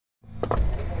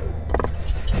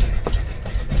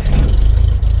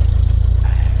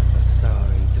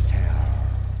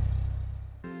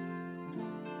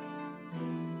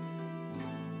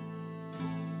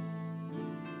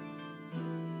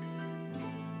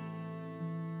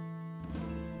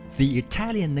The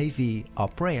Italian Navy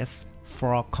operates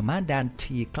 4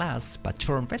 Comandanti-class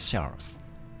patrol vessels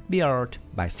built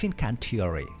by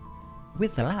Fincantieri,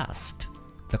 with the last,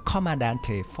 the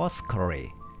Commandante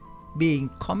Foscari, being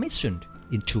commissioned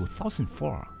in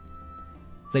 2004.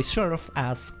 They serve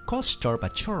as coastal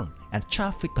patrol and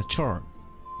traffic control,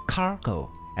 cargo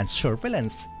and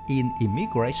surveillance in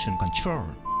immigration control.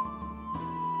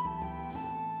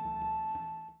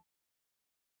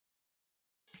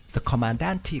 The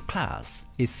Comandanti-class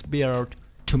is built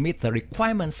to meet the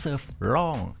requirements of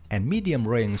long and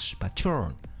medium-range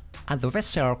patrol, and the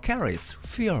vessel carries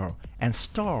fuel and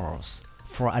stores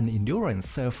for an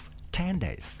endurance of 10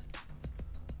 days.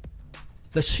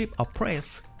 The ship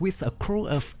operates with a crew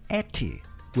of 80,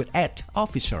 with 8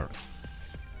 officers.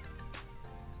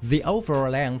 The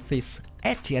overall length is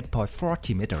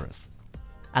 88.40 meters,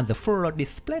 and the full load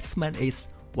displacement is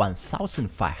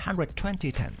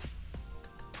 1,520 tons.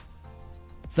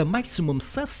 The maximum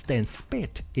sustained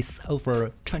speed is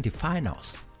over 25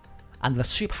 knots, and the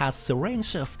ship has a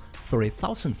range of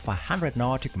 3,500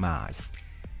 nautical miles.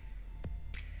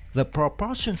 The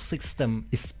propulsion system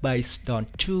is based on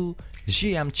 2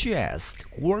 GMGS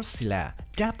Wärtsilä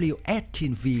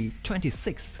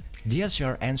W18V26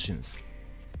 diesel engines,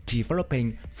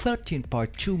 developing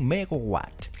 13.2 MW,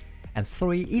 and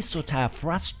 3 Isotap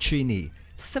Fraschini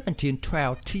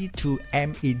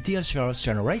 1712T2ME diesel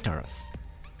generators,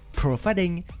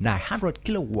 providing 900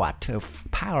 kW of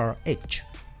power each.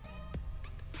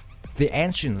 The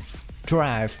engines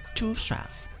drive 2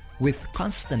 shafts with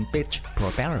constant pitch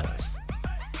propellers.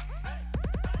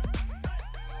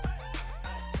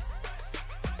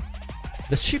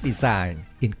 The ship design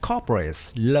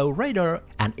incorporates low radar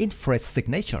and infrared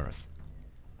signatures.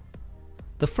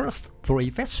 The first 3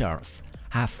 vessels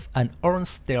have an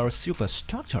on-steel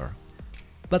superstructure,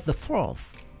 but the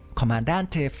 4th,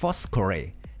 Commandante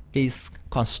Foscari, is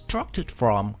constructed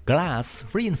from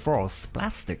glass-reinforced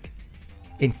plastic,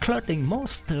 including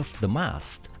most of the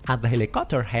mast and the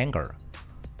helicopter hangar.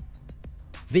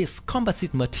 This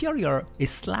composite material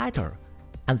is lighter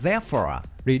and therefore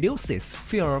reduces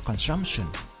fuel consumption.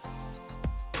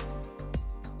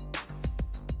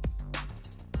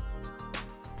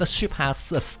 The ship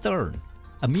has a stern,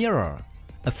 a mirror,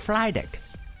 a flight deck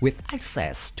with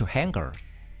access to hangar.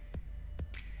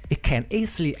 It can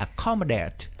easily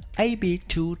accommodate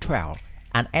AB-212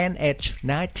 and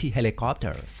NH-90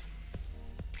 helicopters.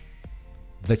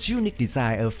 The unique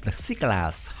design of the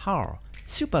C-class hull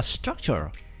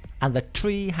superstructure and the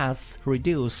tree has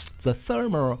reduced the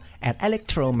thermal and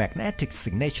electromagnetic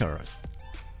signatures.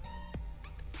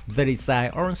 The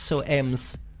design also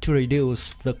aims to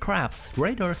reduce the craft's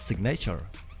radar signature.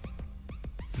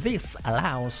 This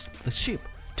allows the ship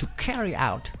to carry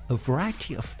out a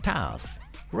variety of tasks,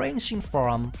 ranging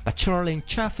from patrolling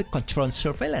traffic control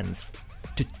surveillance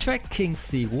to tracking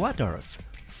sea waters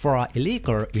for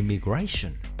illegal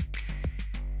immigration.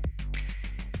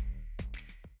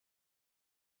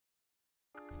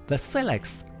 The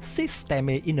Selex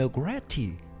Sistemi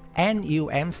Integrati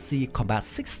NUMC combat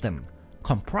system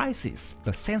comprises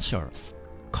the sensors,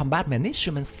 combat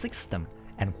management system,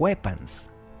 and weapons.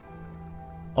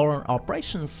 All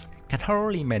operations can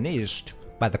wholly be managed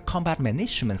by the combat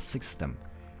management system,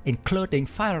 including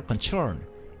fire control,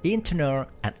 internal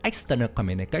and external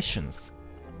communications,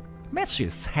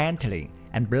 message handling,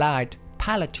 and blind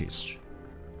pilotage.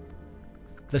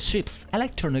 The ship's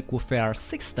electronic warfare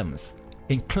systems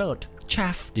include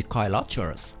chaff decoy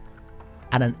launchers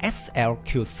and an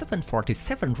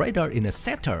SLQ-747 radar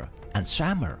interceptor and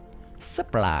jammer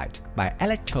supplied by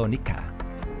Electronica.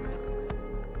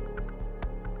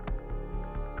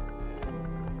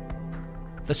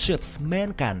 The ship's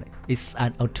main gun is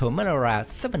an Automelara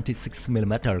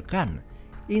 76mm gun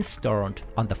installed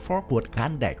on the forward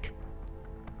gun deck.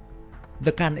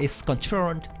 The gun is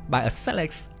controlled by a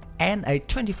Selex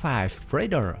NA-25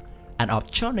 radar and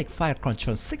optronic fire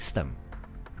control system,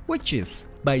 which is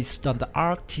based on the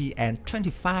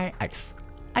RTN-25X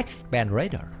X-band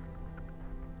radar.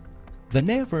 The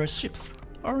naval ships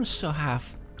also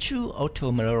have 2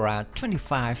 Automelara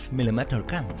 25mm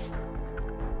guns.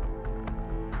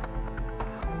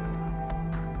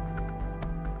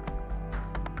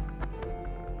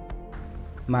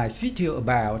 My video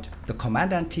about the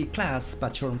Comandanti-class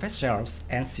patrol vessels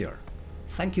ends here.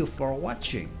 Thank you for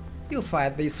watching. If you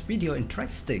find this video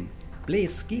interesting,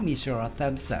 please give me your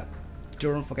thumbs up.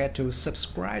 Don't forget to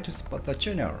subscribe to support the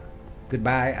channel.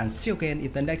 Goodbye and see you again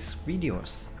in the next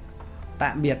videos.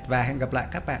 Tạm biệt và hẹn gặp lại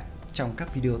các bạn trong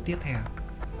các video tiếp theo.